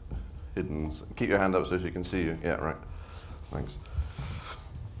most hidden. Keep your hand up so she can see you. Yeah, right. Thanks.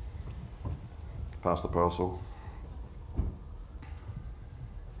 Pass the parcel.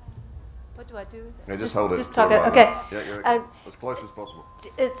 What do I do? Yeah, just hold it. Just talk Sorry it. about Okay. that. Yeah, you're as close as possible.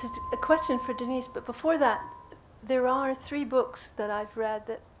 It's a question for Denise, but before that, there are 3 books that I've read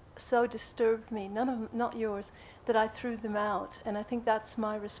that so disturbed me, none of them, not yours, that I threw them out. And I think that's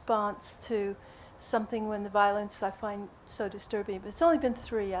my response to something when the violence I find so disturbing. But it's only been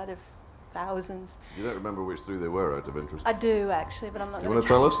 3 out of thousands. You don't remember which 3 they were, out of interest? I do, actually, but I'm not You going want to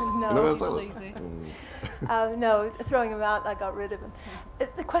tell us? No. You're not going to tell us? Easy. No, throwing them out, I got rid of them.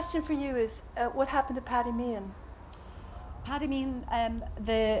 The question for you is, what happened to Paddy Meehan? Paddy Meehan,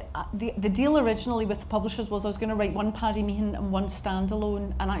 the deal originally with the publishers was I was going to write 1 Paddy Meehan and 1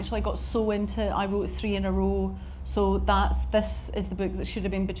 standalone, and actually I got so into it, I wrote 3 in a row. So this is the book that should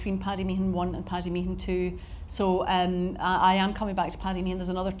have been between Paddy Meehan 1 and Paddy Meehan 2. So I am coming back to Paddy Meehan. There's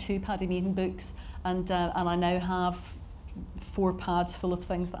another 2 Paddy Meehan books, and I now have 4 pads full of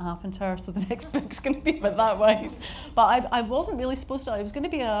things that happened to her. So the next book's going to be about that wide. But I wasn't really supposed to. It was going to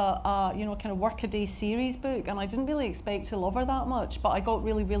be a you know, kind of work-a-day series book, and I didn't really expect to love her that much. But I got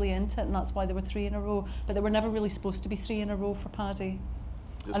really, really into it, and that's why there were 3 in a row. But there were never really supposed to be 3 in a row for Paddy.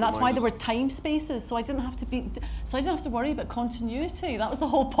 And that's why there were time spaces, so I didn't have to worry about continuity. That was the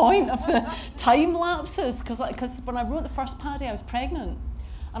whole point of the time lapses, because when I wrote the first Paddy, I was pregnant,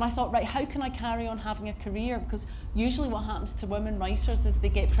 and I thought, right, how can I carry on having a career? Because usually what happens to women writers is they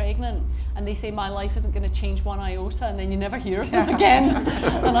get pregnant and they say, my life isn't going to change 1 iota, and then you never hear of them again.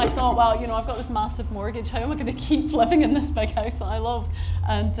 And I thought, well, you know, I've got this massive mortgage. How am I going to keep living in this big house that I love,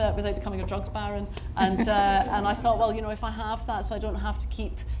 and without becoming a drugs baron? And I thought, well, you know, if I have that, so I don't have to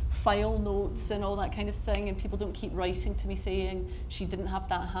keep file notes and all that kind of thing, and people don't keep writing to me saying she didn't have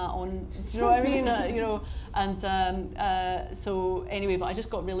that hat on. Do you know what I mean? You know, and so anyway, but I just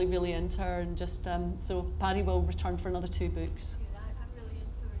got really, really into her, and just so Paddy will return for another 2 books. I'm really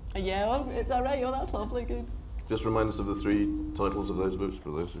into her. Yeah, well, is that right? Oh, that's lovely. Good. Just remind us of the 3 titles of those books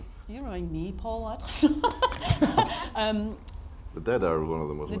for those who... You remind me, Paul. I don't know. The Dead Hour was one of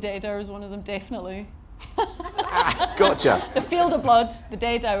them, wasn't The Dead Hour is one of them, definitely. it? Gotcha! The Field of Blood, The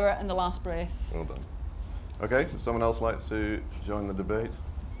Dead Hour, and The Last Breath. Well done. Okay, would someone else like to join the debate?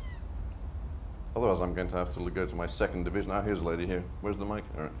 Otherwise, I'm going to have to go to my 2nd division. Ah, here's a lady here. Where's the mic?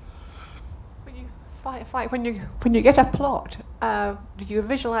 All right. When you fight, when you get a plot, do you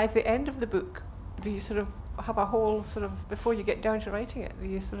visualise the end of the book? Do you sort of have a whole sort of, before you get down to writing it, do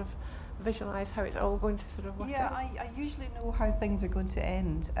you sort of visualise how it's all going to sort of work Yeah, out? I usually know how things are going to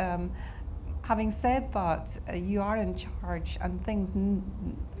end. Having said that, you are in charge, and things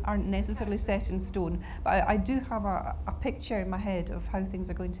aren't necessarily set in stone. But I do have a picture in my head of how things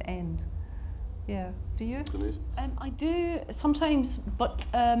are going to end. Yeah. Do you? Denise? I do sometimes, but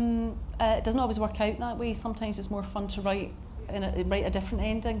it doesn't always work out that way. Sometimes it's more fun to write a different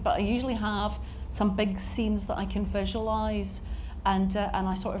ending. But I usually have some big scenes that I can visualise, and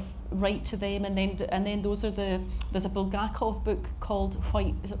I sort of write to them, and then those are there's a Bulgakov book called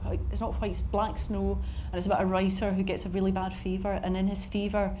it's not White, Black Snow, and it's about a writer who gets a really bad fever, and in his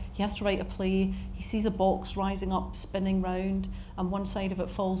fever he has to write a play. He sees a box rising up, spinning round, and one side of it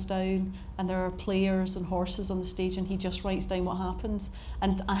falls down, and there are players and horses on the stage, and he just writes down what happens.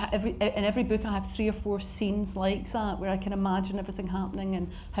 And in every book I have 3 or 4 scenes like that, where I can imagine everything happening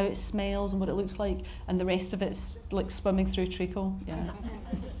and how it smells and what it looks like, and the rest of it's like swimming through treacle. Yeah.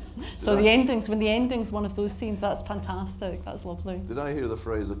 So when the ending's one of those scenes, that's fantastic. That's lovely. Did I hear the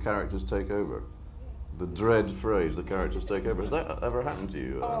phrase "the characters take over"? the dread phrase, the characters take over. Has that ever happened to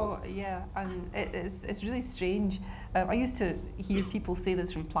you? Oh, yeah, and it's really strange. I used to hear people say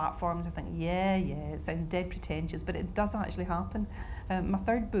this from platforms. I think, yeah, it sounds dead pretentious, but it does actually happen. My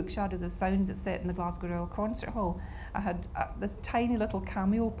third book, Shadows of Sounds, it's set in the Glasgow Royal Concert Hall. I had this tiny little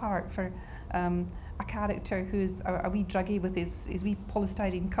cameo part for a character who's a wee druggie with his wee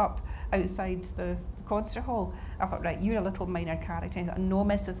polystyrene cup outside the concert hall. I thought, right, you're a little minor character. And I thought, no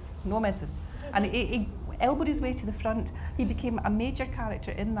missus, no missus. And he elbowed his way to the front. He became a major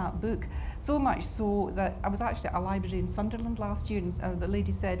character in that book, so much so that I was actually at a library in Sunderland last year, and the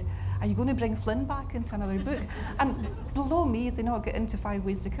lady said, are you going to bring Flynn back into another book? And below me, is he not get into 5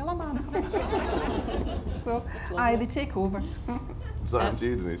 Ways to Kill a Man? So, they take over. Is that to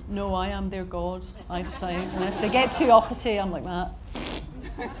you, Denise? No, I am their god, I decide. And if they get too uppity, I'm like that.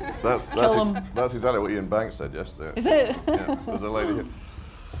 That's exactly what Ian Banks said yesterday. Is it? Yeah, there's a lady here.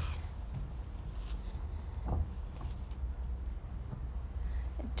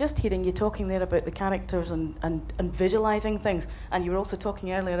 Just hearing you talking there about the characters and visualising things, and you were also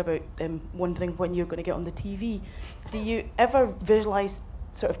talking earlier about wondering when you're going to get on the TV. Do you ever visualise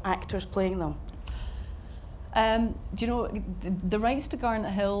sort of actors playing them? Do you know, the rights to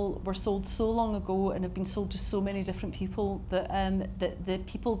Garnet Hill were sold so long ago and have been sold to so many different people that the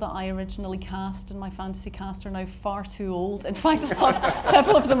people that I originally cast in my fantasy cast are now far too old. In fact,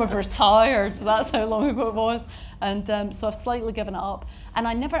 several of them have retired, so that's how long ago it was. And so I've slightly given it up. And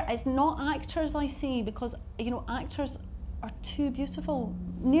it's not actors I see, because, you know, actors are too beautiful,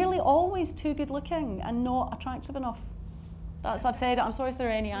 nearly always too good looking and not attractive enough. I've said it. I'm sorry if there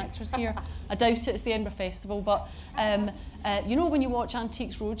are any actors here. I doubt it. It's the Edinburgh Festival. But you know, when you watch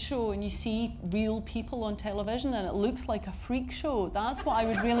Antiques Roadshow and you see real people on television and it looks like a freak show, that's what I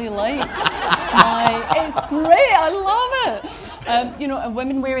would really like. It's great. I love it. You know, and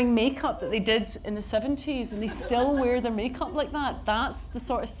women wearing makeup that they did in the 70s and they still wear their makeup like that. That's the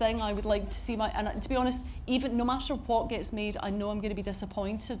sort of thing I would like to see. And to be honest, even no matter what gets made, I know I'm going to be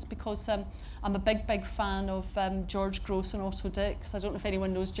disappointed, because I'm a big fan of George Grosz and Otto Dix. I don't know if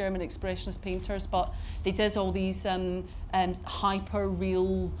anyone knows German expressionist painters, but they did all these hyper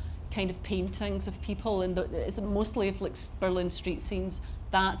real kind of paintings of people, and it's mostly of like Berlin street scenes.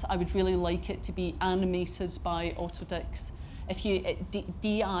 That I would really like it to be animated by Otto Dix. If you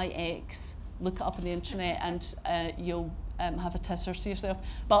D-I-X, look it up on the internet, and you'll have a titter to yourself.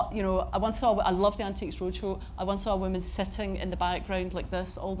 But you know, I love the Antiques Roadshow. I once saw a woman sitting in the background like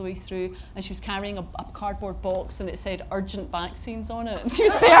this all the way through, and she was carrying a cardboard box and it said urgent vaccines on it, and she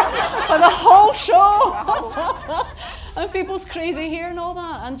was there for the whole show. And people's crazy hair and all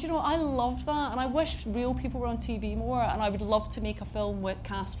that, and you know, I love that, and I wish real people were on TV more, and I would love to make a film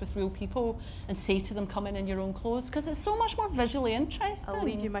cast with real people and say to them, come in your own clothes, because it's so much more visually interesting. I'll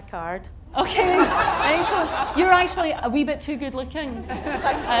leave you my card. Okay, excellent. You're actually a wee bit too good looking.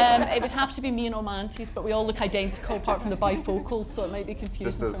 It would have to be me and Omantes, but we all look identical apart from the bifocals, so it might be confusing.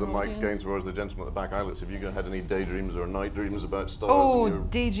 Just as for the an mic's audience. going towards the gentleman at the back eyelets, have you had any daydreams or night dreams about stars? Oh,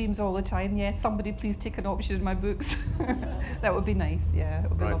 daydreams all the time, yes. Somebody please take an option in my books. That would be nice, yeah, it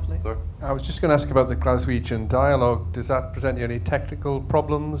would be lovely. Sir? I was just going to ask about the Glaswegian dialogue. Does that present you any technical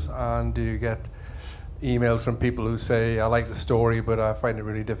problems, and do you get emails from people who say, I like the story, but I find it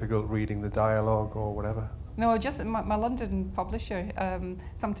really difficult reading the dialogue or whatever? No, just my London publisher,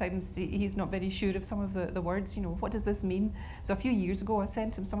 sometimes he's not very sure of some of the words, you know, what does this mean? So a few years ago I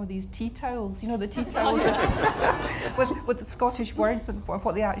sent him some of these tea towels, you know, the tea towels with the Scottish words and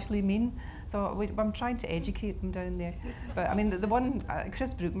what they actually mean. So I'm trying to educate them down there. But I mean, the one,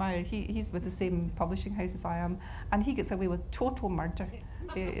 Chris Brookmeyer, he's with the same publishing house as I am, and he gets away with total murder.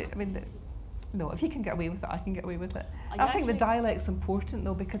 I mean, no, if he can get away with it, I can get away with it. I think the dialect's important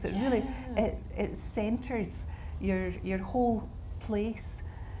though, because it really it centres your whole place.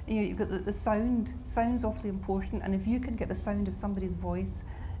 You know, you've got the sound. Sound's awfully important, and if you can get the sound of somebody's voice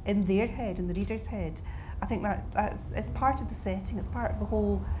in their head, in the reader's head, I think it's part of the setting. It's part of the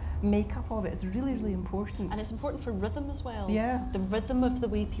whole makeup of it. It's really, really important. And it's important for rhythm as well. Yeah. The rhythm of the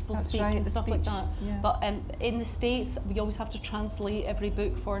way people speak and stuff like that. Yeah. But in the States, we always have to translate every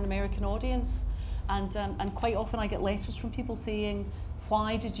book for an American audience. And quite often I get letters from people saying,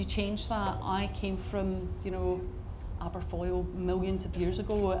 why did you change that? I came from, you know, Aberfoyle millions of years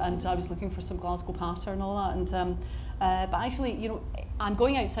ago, and I was looking for some Glasgow patter and all that. And but actually, you know, I'm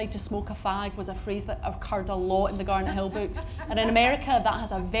going outside to smoke a fag was a phrase that occurred a lot in the Garnet Hill books, and in America that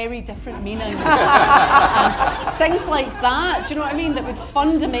has a very different meaning. And things like that, do you know what I mean? That would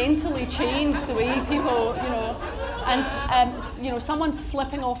fundamentally change the way people, you know. and you know, someone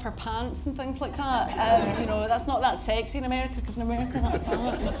slipping off her pants and things like that. You know, that's not that sexy in America, because in America that's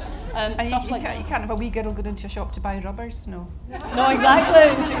that. And Stuff you like can't have a wee girl going into a shop to buy rubbers, no. No,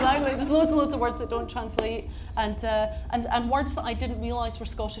 exactly. There's loads and loads of words that don't translate, and words that I didn't realise were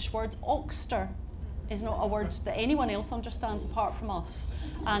Scottish words. Oxter is not a word that anyone else understands apart from us.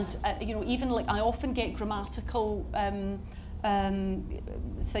 And you know, even like I often get grammatical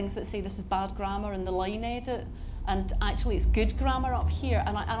things that say this is bad grammar in the line edit, and actually it's good grammar up here.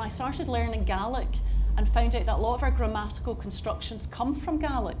 And I started learning Gaelic and found out that a lot of our grammatical constructions come from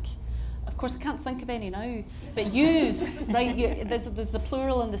Gaelic. Of course, I can't think of any now, but use, right, there's the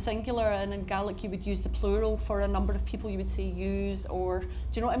plural and the singular, and in Gaelic you would use the plural for a number of people. You would say use, or, do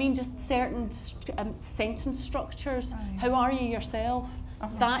you know what I mean, just certain sentence structures. How are you yourself?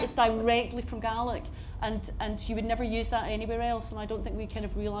 That is directly from Gaelic, and you would never use that anywhere else, and I don't think we kind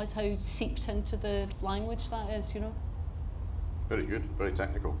of realise how seeped into the language that is, you know. Very good, very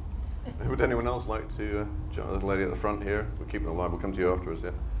technical. Would anyone else like to chat with the lady at the front here? We'll keep it alive, we'll come to you afterwards,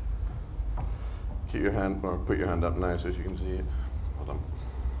 yeah. Keep your hand, or put your hand up now so you can see it. Well done.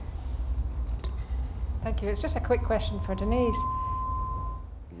 Thank you. It's just a quick question for Denise.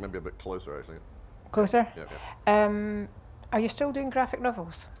 Maybe a bit closer, actually. Closer? Yeah. Are you still doing graphic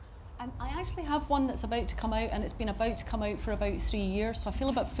novels? I actually have one that's about to come out, and it's been about to come out for about 3 years, so I feel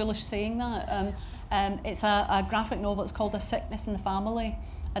a bit foolish saying that. It's a graphic novel. It's called A Sickness in the Family,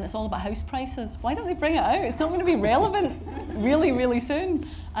 and it's all about house prices. Why don't they bring it out? It's not going to be relevant really, really soon.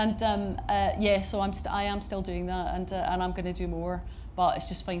 And yeah, so I am still doing that, and I'm going to do more, but it's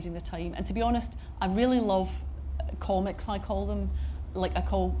just finding the time. And to be honest, I really love comics, I call them. Like I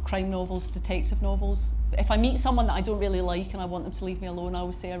call crime novels detective novels. If I meet someone that I don't really like and I want them to leave me alone, I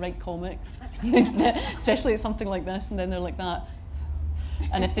always say I write comics. Especially at something like this, and then they're like that.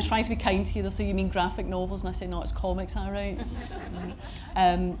 And if they're trying to be kind to you, they'll say, you mean graphic novels? And I say, no, it's comics I write.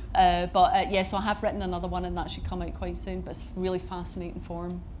 Yeah, so I have written another one, and that should come out quite soon, but it's really fascinating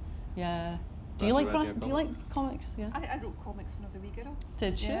form. Yeah. Do you like comics? Yeah. I wrote comics when I was a wee girl.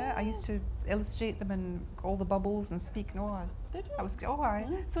 Did you? Yeah, I used to illustrate them and all the bubbles and speak. No, Did you? I was. Oh, I.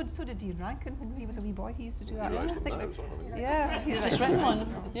 Yeah. So did Ian Rankin when he was a wee boy. He used to do that. Yeah. Yeah, he's just written one.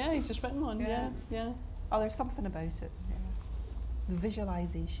 Yeah, he's just written one. Yeah. Oh, there's something about it. Yeah. The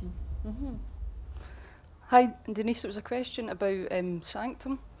visualization. Mm-hmm. Hi, Denise. It was a question about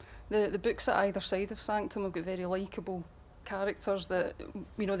Sanctum. The books at either side of Sanctum have got very likeable characters that,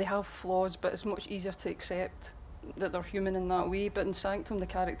 you know, they have flaws, but it's much easier to accept that they're human in that way. But in Sanctum, the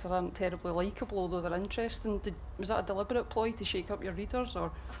characters aren't terribly likeable, although they're interesting. Was that a deliberate ploy to shake up your readers,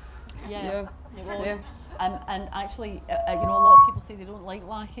 or? Yeah, it was. Yeah. And actually, you know, a lot of people say they don't like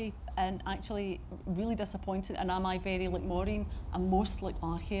Lackey, and actually, really disappointed. And am I very like Maureen? I'm most like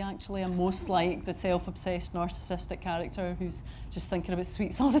Lackey, actually. I'm most like the self-obsessed, narcissistic character who's just thinking about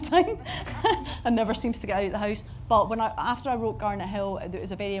sweets all the time and never seems to get out of the house. But after I wrote Garnet Hill, there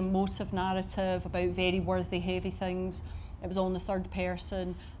was a very emotive narrative about very worthy, heavy things. It was all in the third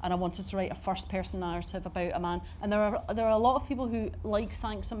person, and I wanted to write a first-person narrative about a man. And there are a lot of people who like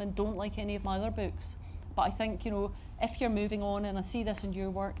Sanctum and don't like any of my other books. But I think, you know, if you're moving on, and I see this in your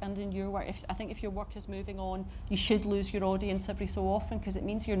work and in your work, I think if your work is moving on, you should lose your audience every so often, because it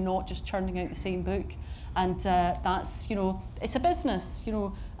means you're not just churning out the same book. And that's, you know, it's a business, you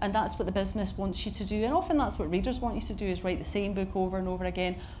know, and that's what the business wants you to do. And often that's what readers want you to do, is write the same book over and over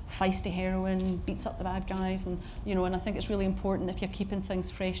again. Feisty heroine beats up the bad guys, and, you know, and I think it's really important, if you're keeping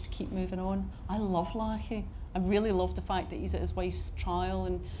things fresh, to keep moving on. I love Lackey. I really love the fact that he's at his wife's trial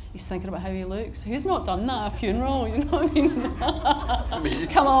and he's thinking about how he looks. Who's not done that at a funeral, you know what I mean?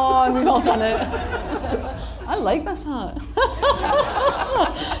 Come on, we've all done it. I like this hat. Do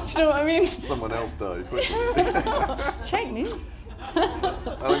you know what I mean? Someone else died quickly. Check me.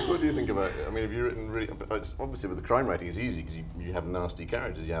 Alex, what do you think about it? I mean, have you written really... Obviously, with the crime writing, it's easy because you have nasty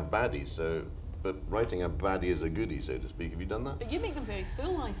characters, you have baddies, so... But writing a baddie is a goodie, so to speak. Have you done that? But you make them very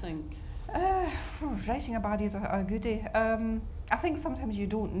full, I think. Writing a baddie is a goodie. I think sometimes you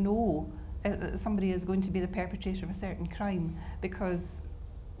don't know that somebody is going to be the perpetrator of a certain crime because,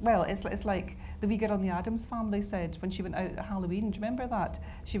 well, it's like the wee girl in the Addams Family said when she went out at Halloween. Do you remember that?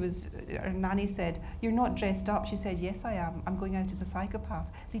 Her nanny said, "You're not dressed up." She said, "Yes, I am. I'm going out as a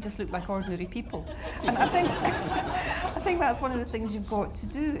psychopath. They just look like ordinary people." And I think that's one of the things you've got to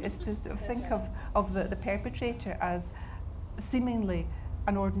do, is to sort of think of the perpetrator as seemingly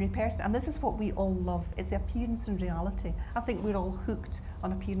an ordinary person. And this is what we all love, it's the appearance and reality. I think we're all hooked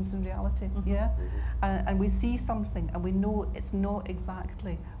on appearance and reality, yeah? And we see something and we know it's not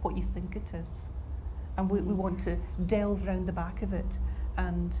exactly what you think it is. And we want to delve round the back of it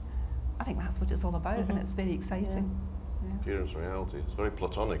and I think that's what it's all about, and it's very exciting. Yeah. Appearance reality. It's very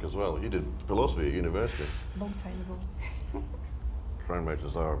platonic as well. You did philosophy at university. Long time ago. Crime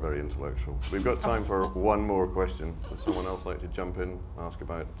writers are very intellectual. We've got time for one more question. Would someone else like to jump in, ask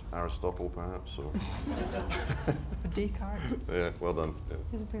about Aristotle perhaps? Or For Descartes. yeah, well done. Yeah.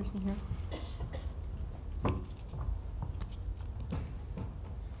 There's a person here.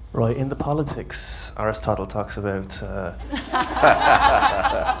 Right, in the Politics, Aristotle talks about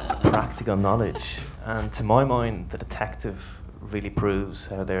practical knowledge, and to my mind, the detective really proves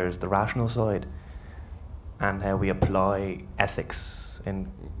how there's the rational side and how we apply ethics in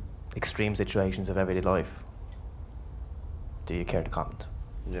extreme situations of everyday life. Do you care to comment?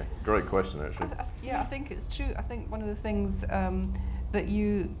 Yeah, great question actually. Yeah, I think it's true. I think one of the things that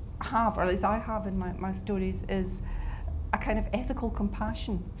you have, or at least I have in my stories, is a kind of ethical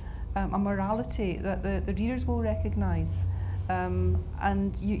compassion, a morality that the readers will recognise.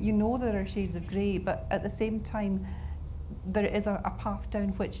 And you know there are shades of grey, but at the same time, there is a path down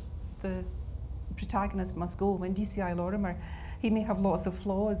which the protagonist must go. When DCI Lorimer, he may have lots of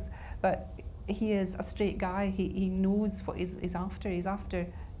flaws, but he is a straight guy. He knows what he's after. He's after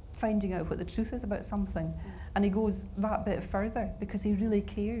finding out what the truth is about something. And he goes that bit further because he really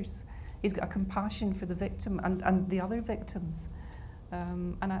cares. He's got a compassion for the victim and the other victims.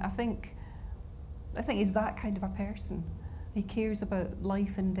 And I think he's that kind of a person. He cares about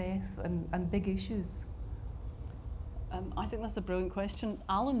life and death and big issues. I think that's a brilliant question.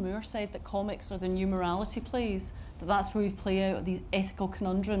 Alan Moore said that comics are the new morality plays, that's where we play out these ethical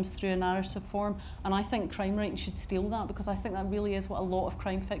conundrums through a narrative form. And I think crime writing should steal that, because I think that really is what a lot of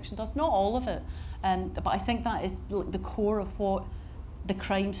crime fiction does. Not all of it, but I think that is the core of what the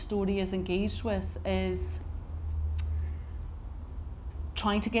crime story is engaged with, is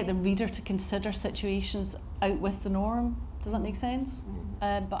trying to get the reader to consider situations out with the norm. Does that make sense?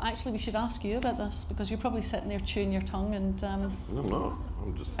 But actually we should ask you about this, because you're probably sitting there chewing your tongue and... No, I'm not.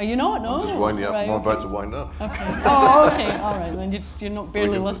 Are you not? No? I'm just winding up. Right, I'm okay. about to wind up. Okay. Oh, okay. All right, then you're not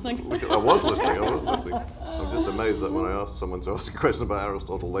barely listening. I was listening. I'm just amazed that when I asked someone to ask a question about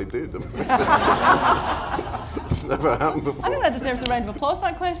Aristotle, they did. It's never happened before. I think that deserves a round of applause,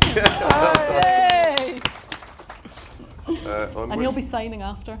 that question. Yay! And he'll be signing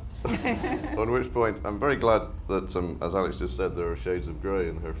after. On which point, I'm very glad that, as Alex just said, there are shades of grey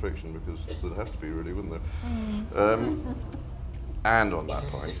in her fiction, because there'd have to be, really, wouldn't there? And on that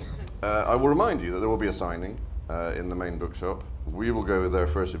point, I will remind you that there will be a signing in the main bookshop. We will go there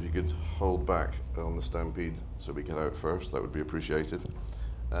first. If you could hold back on the stampede so we get out first, that would be appreciated.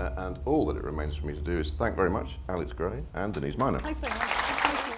 And all that it remains for me to do is thank very much Alex Gray and Denise Miner. Thanks very much.